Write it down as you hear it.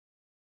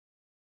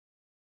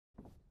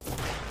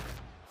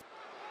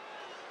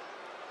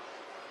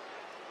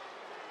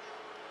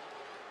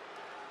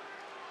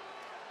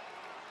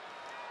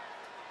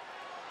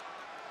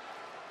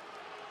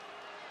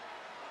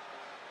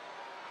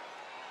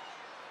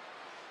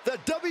The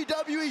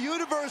WWE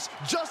Universe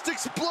just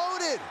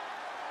exploded.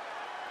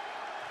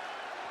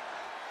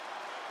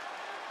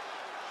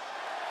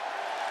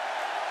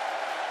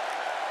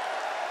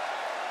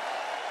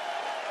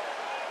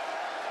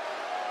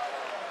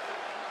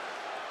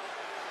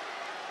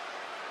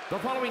 The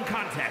following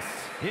contest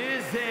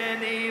is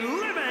an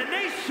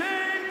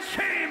Elimination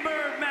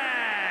Chamber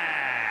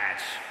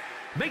match.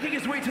 Making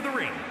his way to the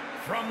ring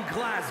from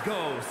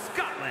Glasgow,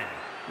 Scotland,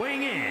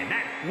 weighing in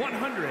at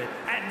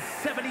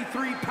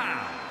 173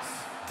 pounds,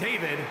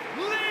 David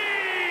Lee!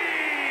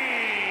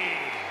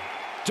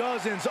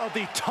 Dozens of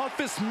the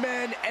toughest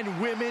men and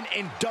women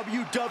in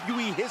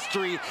WWE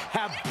history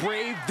have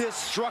braved this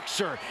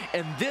structure,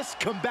 and this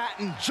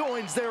combatant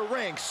joins their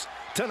ranks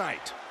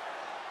tonight.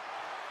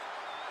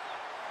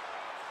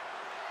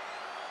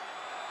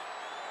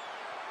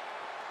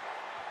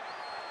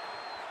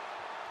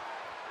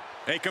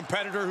 A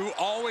competitor who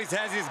always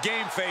has his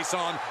game face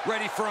on,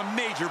 ready for a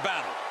major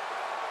battle.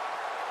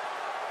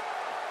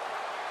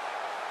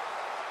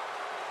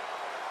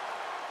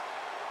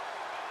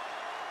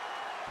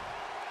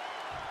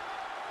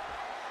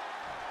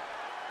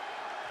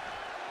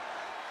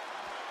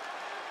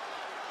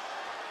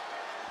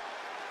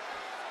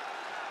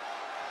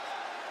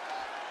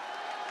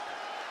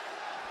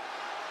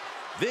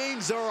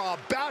 Things are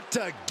about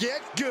to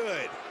get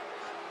good.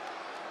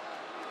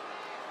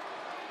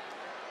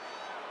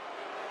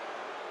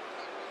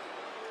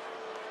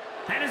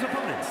 And his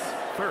opponents,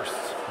 first,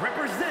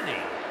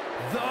 representing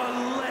the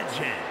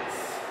Legends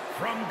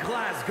from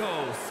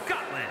Glasgow,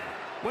 Scotland,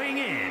 weighing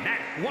in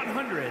at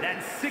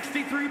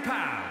 163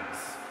 pounds,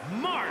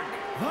 Mark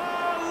the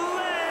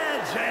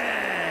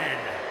Legend.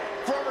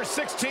 For over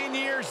 16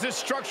 years, this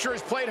structure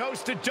has played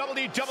host to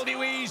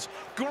WWE's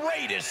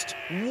greatest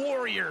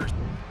warriors.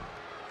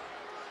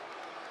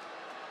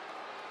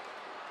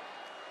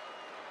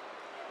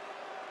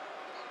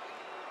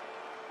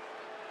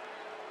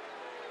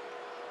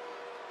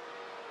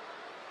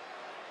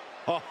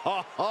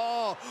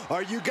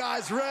 Are you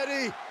guys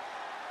ready?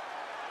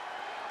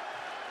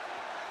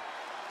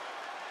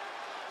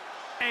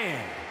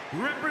 And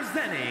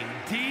representing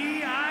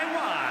DIY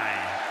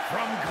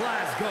from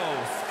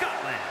Glasgow,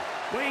 Scotland,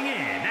 weighing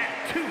in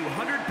at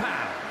 200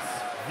 pounds,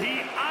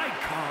 the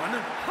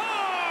Icon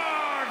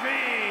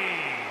Harvey!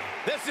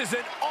 This is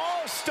an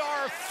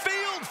all-star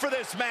field for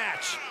this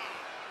match.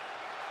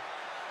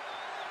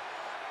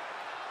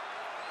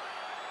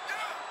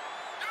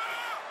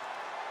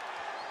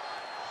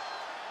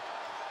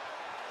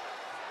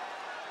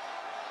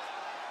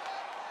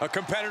 A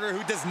competitor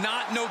who does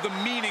not know the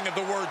meaning of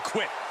the word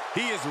quit.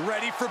 He is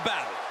ready for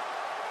battle.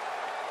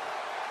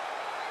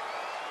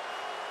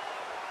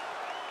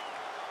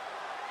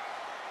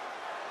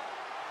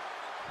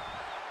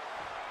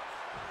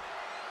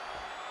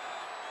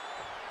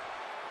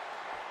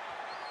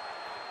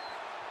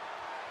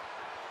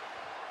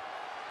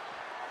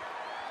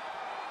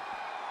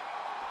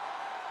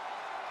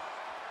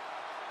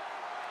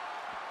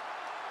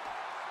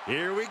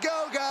 Here we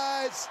go,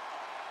 guys.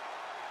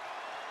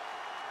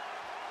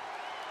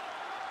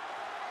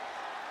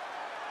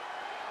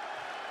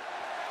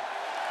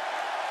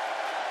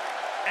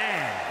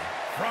 And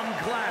from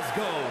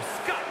Glasgow,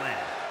 Scotland,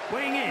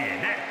 weighing in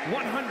at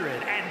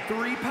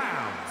 103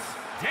 pounds,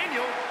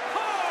 Daniel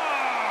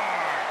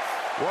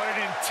Hart! What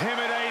an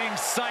intimidating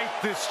sight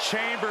this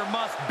chamber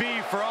must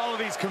be for all of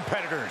these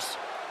competitors.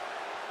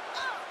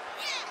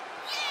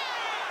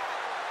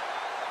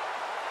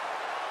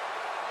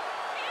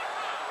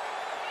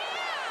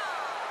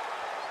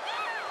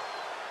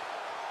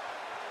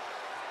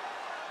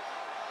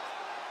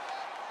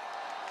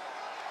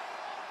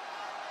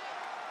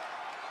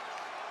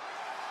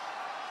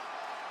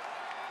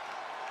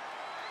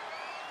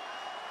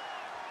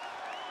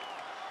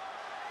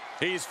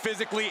 He's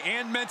physically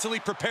and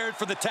mentally prepared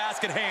for the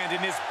task at hand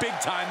in this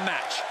big-time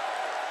match.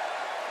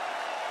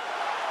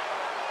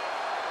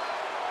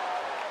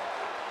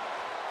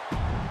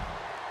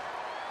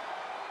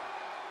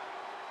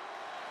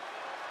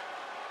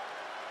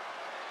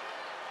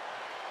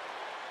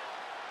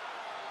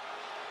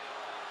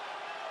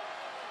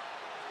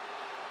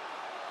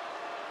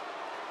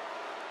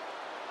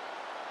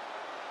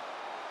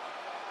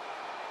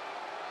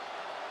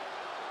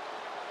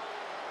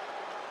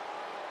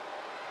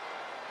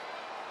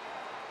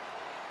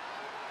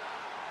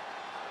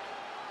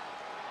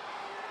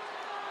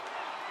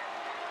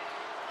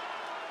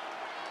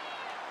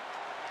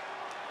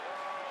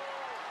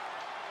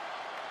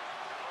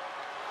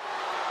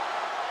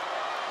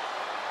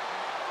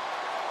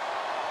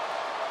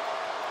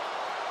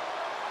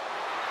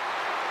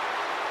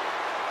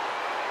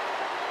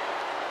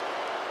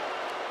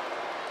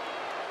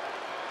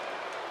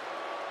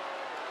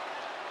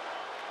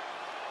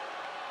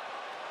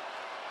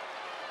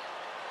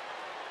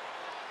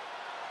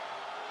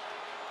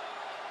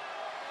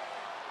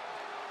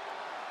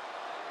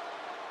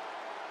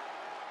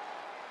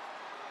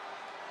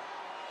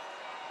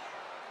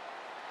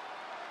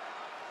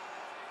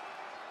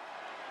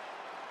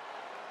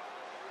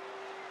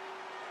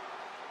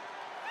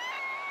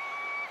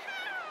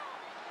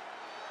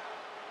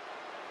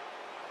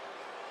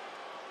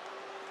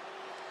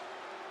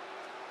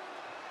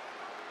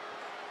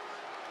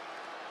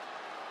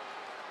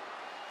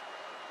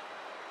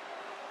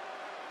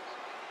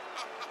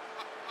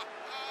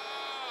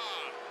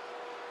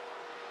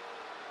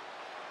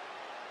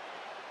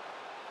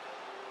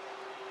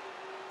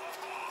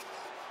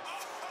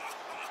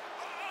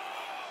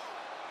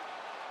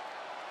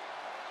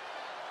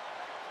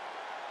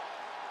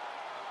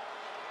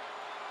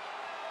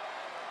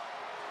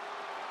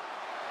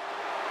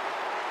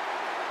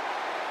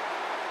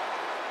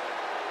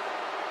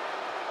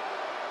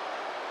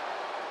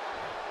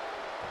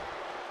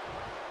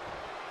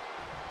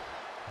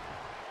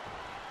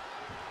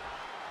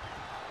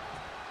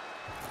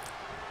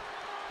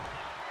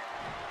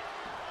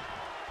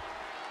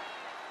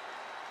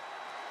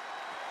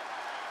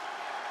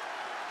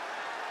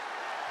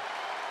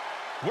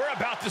 We're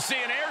about to see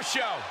an air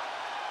show.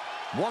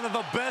 One of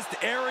the best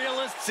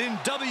aerialists in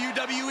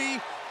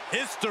WWE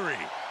history.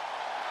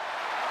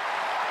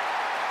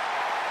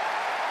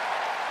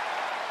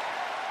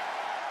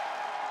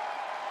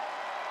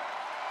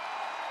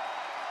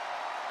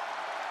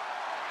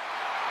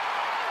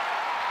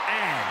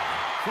 And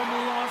from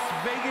Las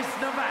Vegas,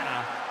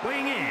 Nevada,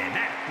 weighing in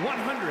at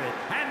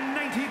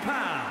 190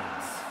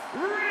 pounds,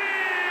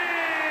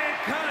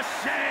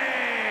 Ricochet!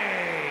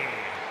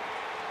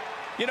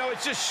 You know,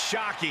 it's just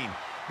shocking,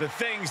 the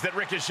things that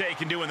Ricochet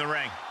can do in the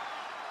ring.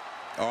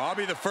 Oh, I'll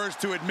be the first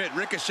to admit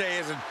Ricochet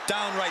is a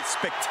downright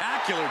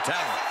spectacular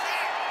talent.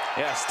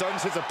 Yeah,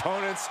 stuns his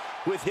opponents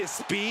with his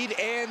speed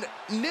and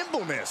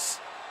nimbleness.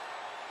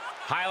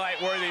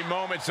 Highlight-worthy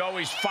moments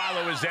always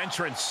follow his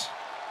entrance.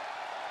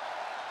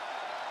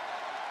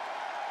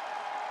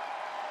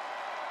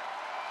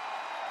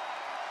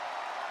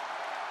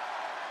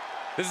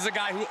 This is a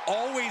guy who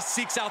always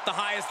seeks out the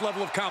highest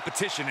level of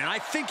competition, and I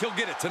think he'll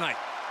get it tonight.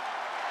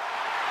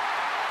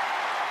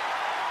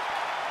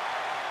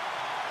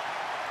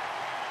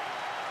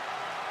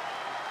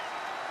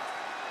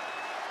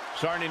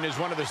 Starting as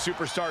one of the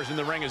superstars in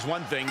the ring is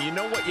one thing. You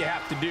know what you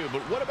have to do,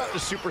 but what about the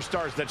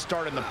superstars that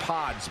start in the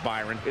pods,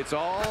 Byron? It's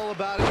all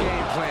about a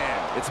game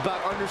plan. It's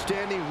about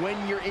understanding when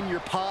you're in your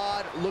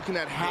pod, looking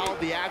at how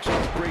the action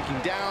is breaking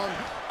down,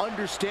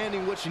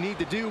 understanding what you need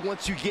to do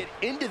once you get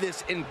into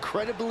this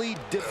incredibly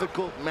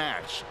difficult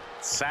match.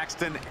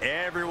 Saxton,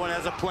 everyone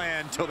has a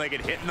plan until they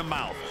get hit in the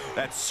mouth.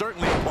 That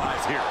certainly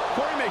applies here.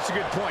 Corey makes a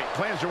good point.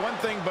 Plans are one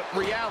thing, but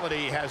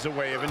reality has a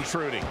way of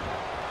intruding.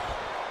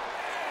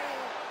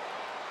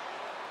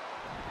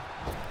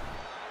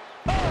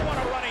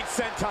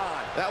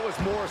 Senton. That was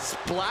more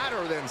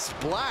splatter than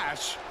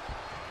splash.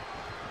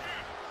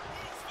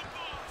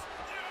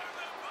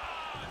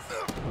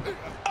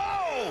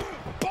 Oh!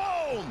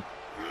 Boom!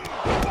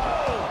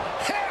 Boom!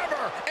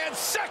 Hammer and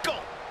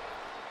sickle!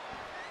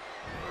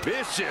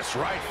 Vicious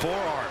right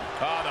forearm.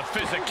 Oh, the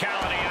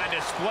physicality on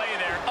display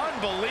there.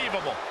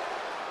 Unbelievable.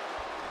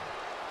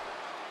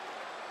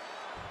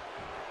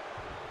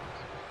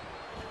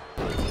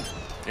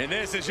 And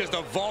this is just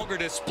a vulgar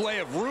display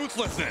of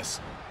ruthlessness.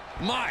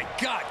 My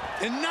God,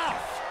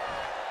 enough!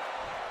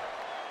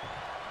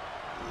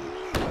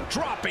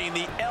 Dropping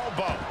the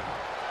elbow.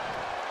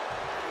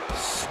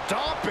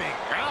 Stomping,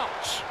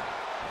 ouch!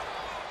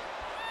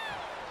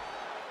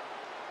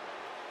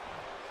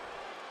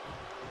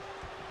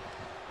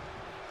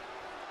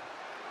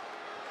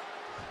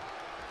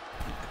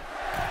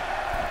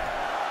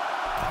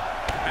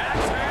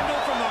 Axe handle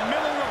from the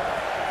middle rope.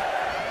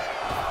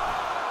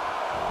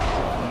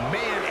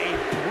 Man, a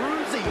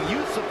bruising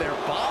use of their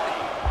body.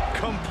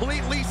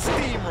 Completely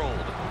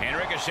steamrolled. And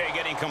Ricochet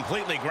getting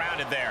completely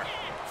grounded there.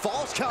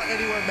 Falls count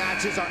anywhere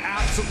matches are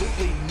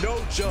absolutely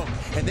no joke,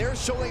 and they're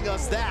showing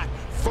us that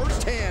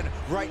firsthand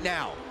right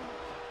now.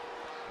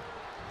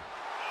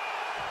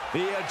 The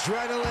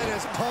adrenaline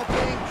is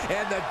pumping,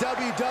 and the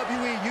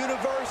WWE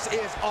Universe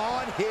is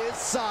on his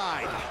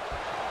side.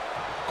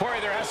 Corey,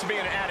 there has to be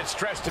an added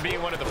stress to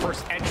being one of the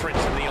first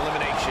entrants in the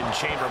Elimination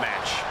Chamber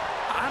match.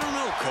 I don't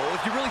know, Cole.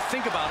 If you really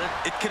think about it,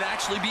 it could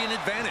actually be an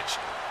advantage.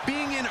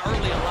 Being in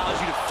early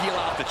allows you to feel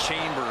out the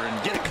chamber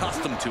and get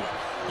accustomed to it.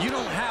 You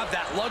don't have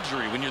that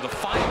luxury when you're the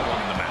final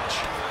one in the match.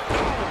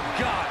 Oh,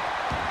 God.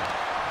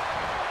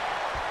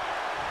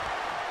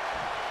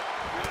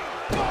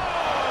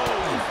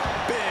 Boom!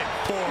 Big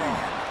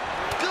forearm.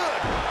 Good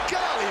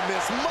golly,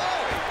 Miss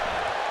Molly.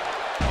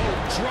 Oh,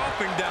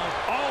 dropping down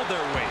all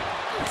their weight.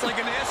 It's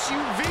like an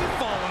SUV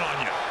falling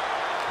on you.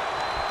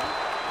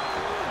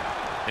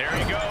 There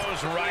he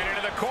goes, right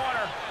into the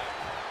corner.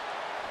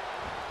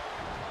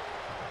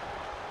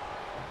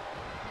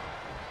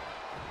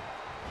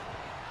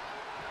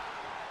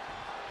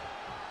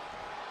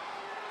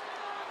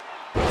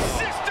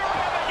 Sister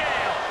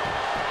Abigail.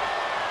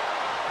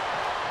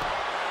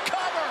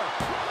 Cover.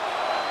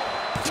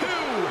 2.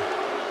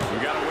 We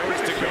got a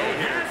ways to go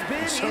here. Has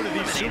been So do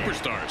these eliminated.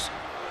 superstars.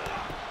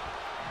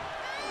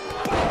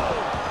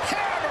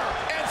 Hammer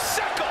and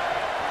sickle.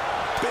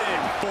 Big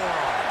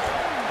forearm.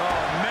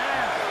 Oh,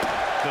 man.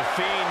 The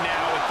Fiend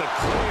now with the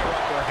clear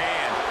upper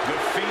hand. The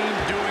Fiend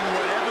doing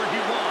whatever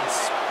he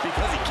wants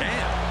because he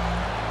can.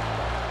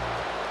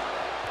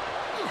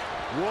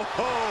 Whoa,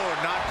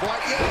 not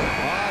quite yet.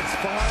 Oh, it's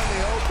finally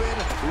open,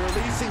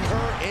 releasing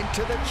her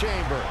into the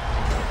chamber.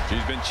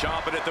 She's been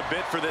chomping at the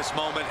bit for this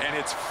moment, and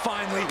it's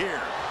finally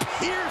here.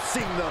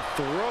 Piercing the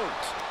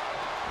throat.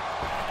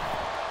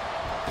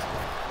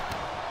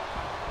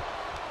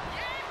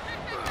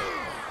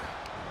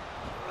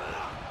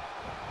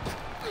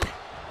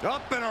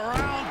 Up and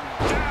around,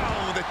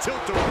 down with a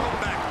tilt-a-whirl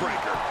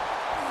backbreaker.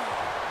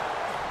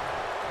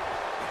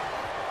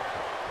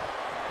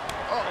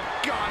 Oh,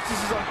 gosh,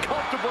 this is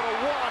uncomfortable to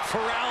watch.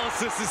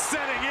 Paralysis is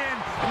setting in.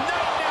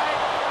 Night-night.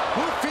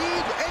 Her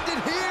feed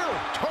ended here.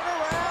 Turn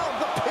around.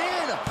 The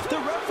pin. The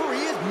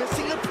referee is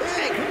missing a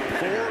pin.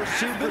 4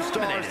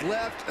 superstars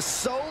left.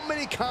 So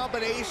many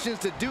combinations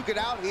to duke it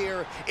out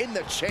here in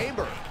the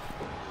chamber.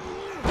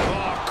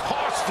 Oh,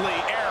 costly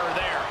error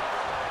there.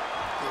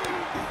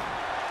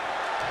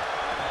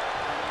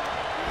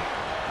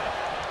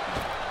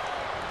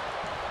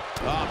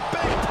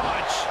 Big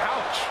punch.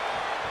 Ouch.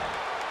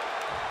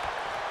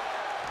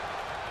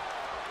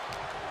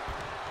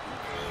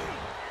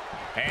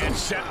 And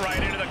set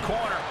right into the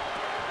corner.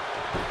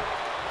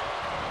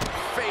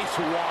 Face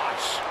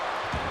wash.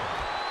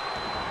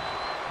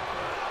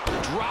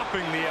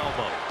 Dropping the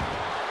elbow.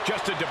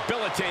 Just a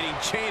debilitating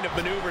chain of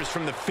maneuvers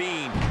from the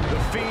Fiend. The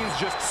Fiend's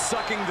just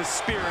sucking the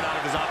spirit out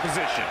of his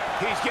opposition.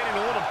 He's getting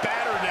a little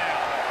battered now.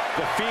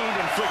 The Fiend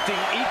inflicting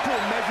equal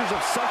measures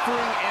of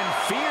suffering and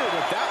fear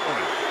with that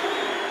one.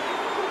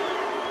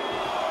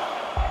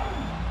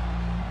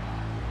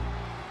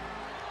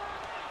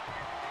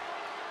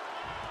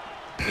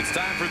 It's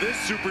time for this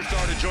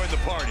superstar to join the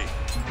party.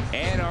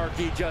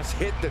 Anarchy just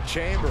hit the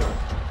chamber.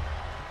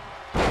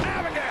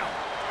 Abigail!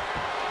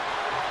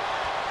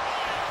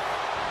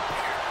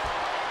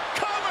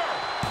 Cover!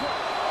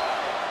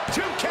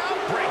 2 count,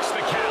 breaks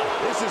the count.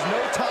 This is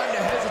no time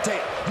to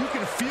hesitate. You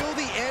can feel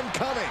the end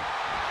coming.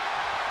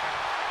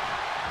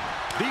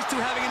 These two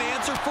having an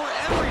answer for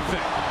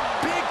everything.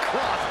 Big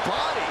cross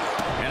body.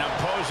 An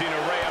imposing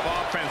array of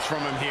offense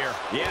from him here.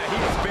 Yeah,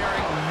 he's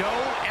bearing no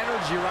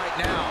energy right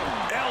now.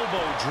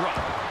 Elbow drop.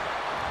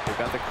 They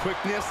got the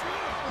quickness.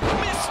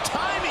 Missed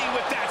timing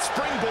with that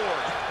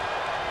springboard.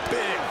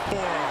 Big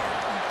forearm.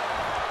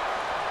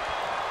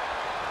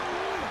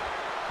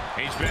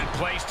 He's been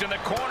placed in the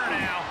corner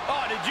now.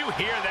 Oh, did you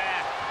hear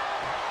that?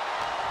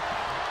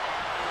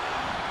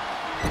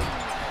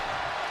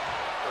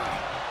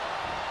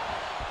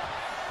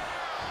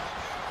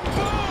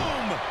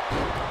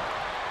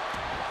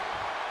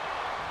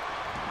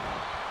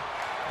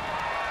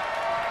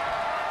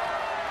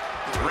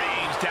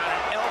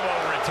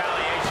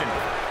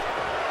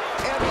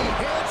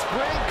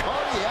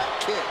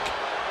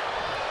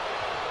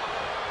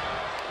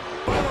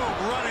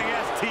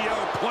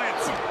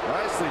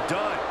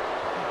 Done.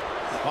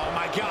 Oh,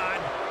 my God.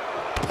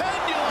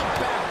 Pendulum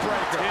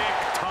backbreaker.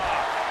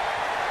 Tick-tock.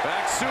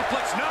 Back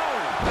suplex, no.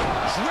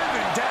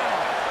 Driven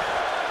down.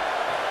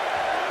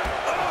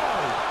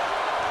 Oh,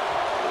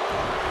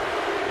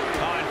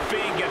 and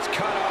Fiend gets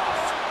cut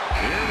off.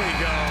 Here we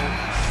go.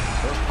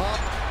 The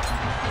pump.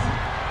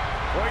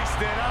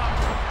 Hoisted up.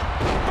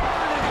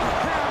 Burning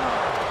hammer.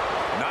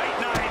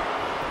 Night-night.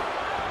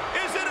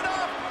 Is it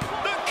enough?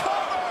 The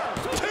cover.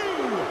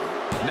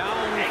 2. Now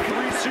only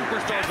 3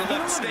 superstars are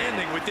left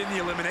standing within the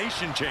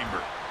elimination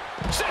chamber.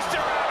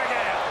 Sister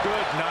Abigail.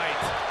 Good night.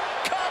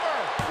 Cover.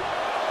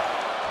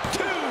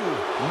 2.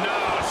 No,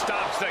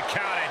 stops the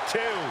count at 2.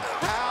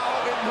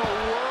 How in the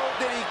world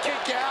did he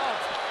kick out?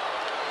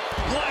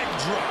 Leg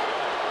drop.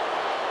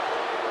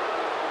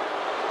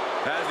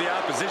 Has the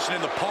opposition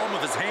in the palm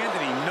of his hand,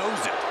 and he knows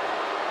it.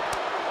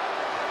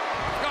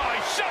 Oh,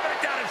 he shoved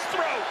it down his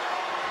throat.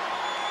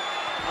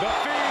 The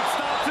Fiend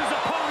stops his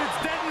opponents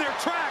dead in their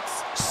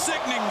tracks.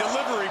 Sickening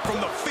delivery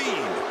from the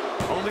Fiend.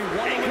 Only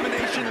 1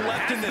 elimination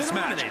left in this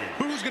match.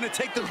 Who's going to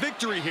take the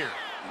victory here?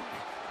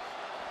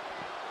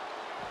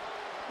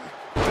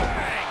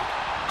 Bang!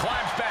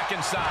 Climbs back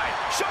inside.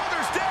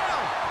 Shoulders down.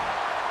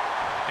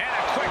 And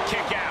a quick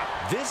kick out.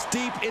 This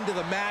deep into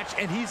the match,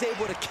 and he's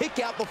able to kick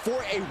out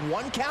before a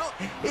 1 count?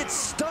 It's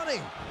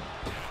stunning.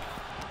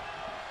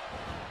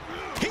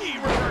 He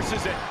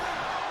reverses it.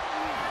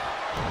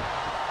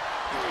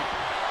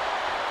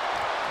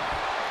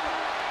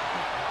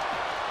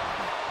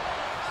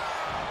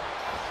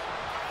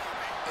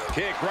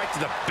 Kick right to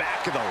the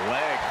back of the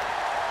leg.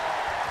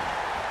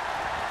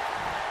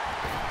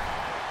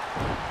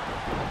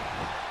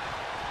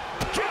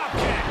 Drop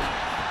kick.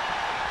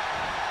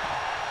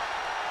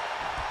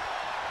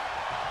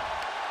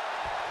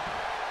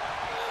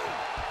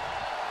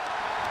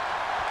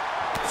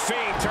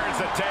 Fiend turns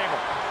the table.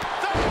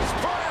 Thesz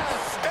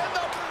press and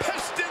the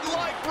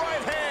piston-like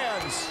right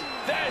hands.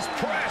 Thesz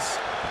press,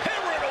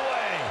 hammer it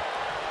away.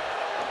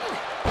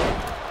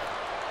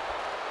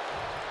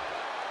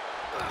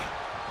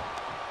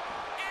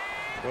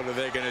 What are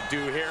they going to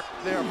do here?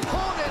 Their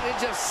opponent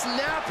is just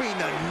snapping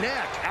the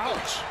neck.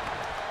 Ouch.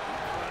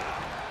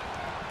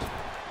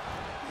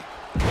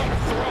 What a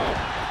throw.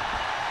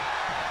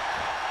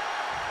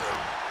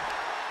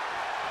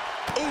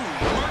 Ooh,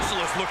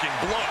 merciless looking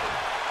blow.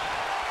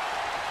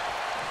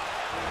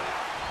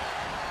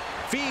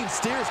 Fiend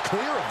steers clear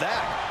of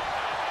that.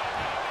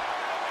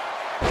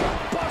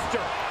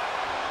 Buster.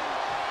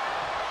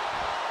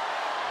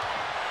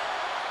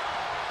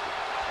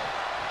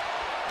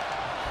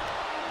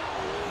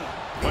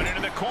 Put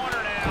into the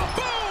corner now.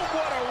 Boom!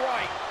 What a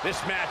right.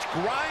 This match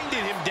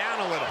grinded him down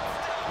a little.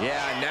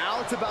 Yeah,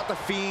 now it's about the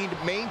Fiend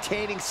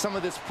maintaining some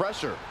of this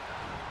pressure.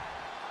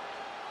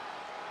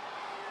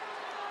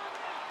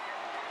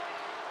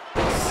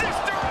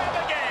 Sister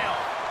Abigail.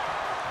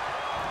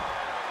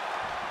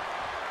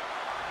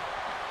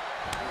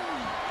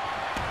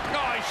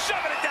 Oh, he's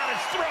shoving it down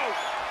his throat.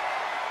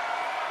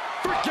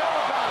 Forget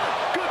about it.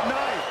 Good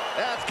night.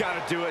 That's got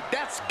to do it.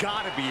 That's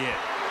got to be it.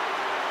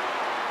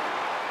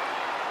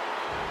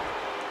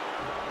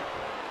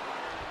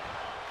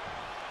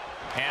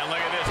 And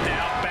look at this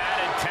now. Bad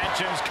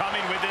intentions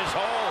coming with this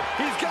hold.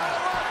 He's got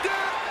it locked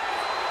in.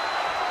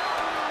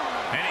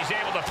 And he's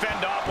able to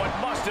fend off what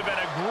must have been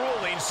a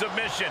grueling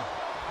submission.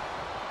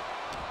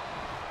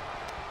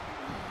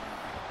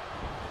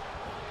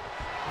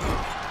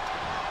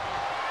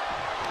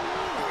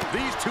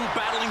 These two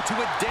battling to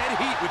a dead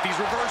heat with these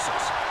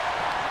reversals.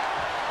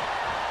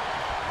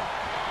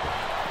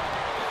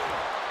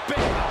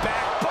 Big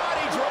back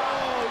body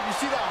draw. You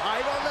see the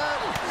height on that?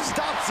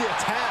 Stops the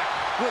attack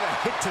with a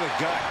hit to the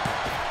gut.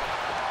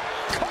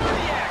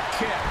 Cardiac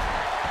kick.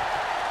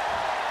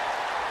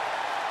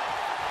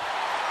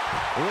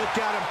 Look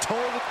at him,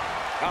 totally.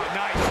 Oh,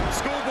 nice.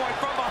 Schoolboy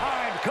from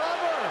behind.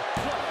 Cover.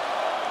 1,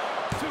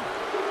 2.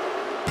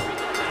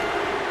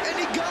 And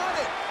he got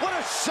it. What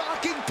a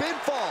shocking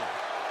pinfall.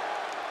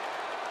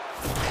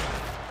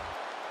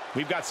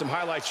 We've got some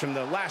highlights from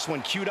the last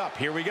one queued up.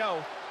 Here we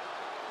go.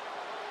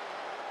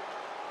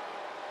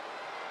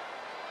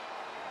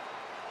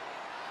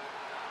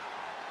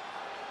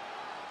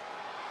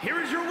 Here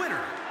is your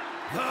winner,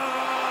 the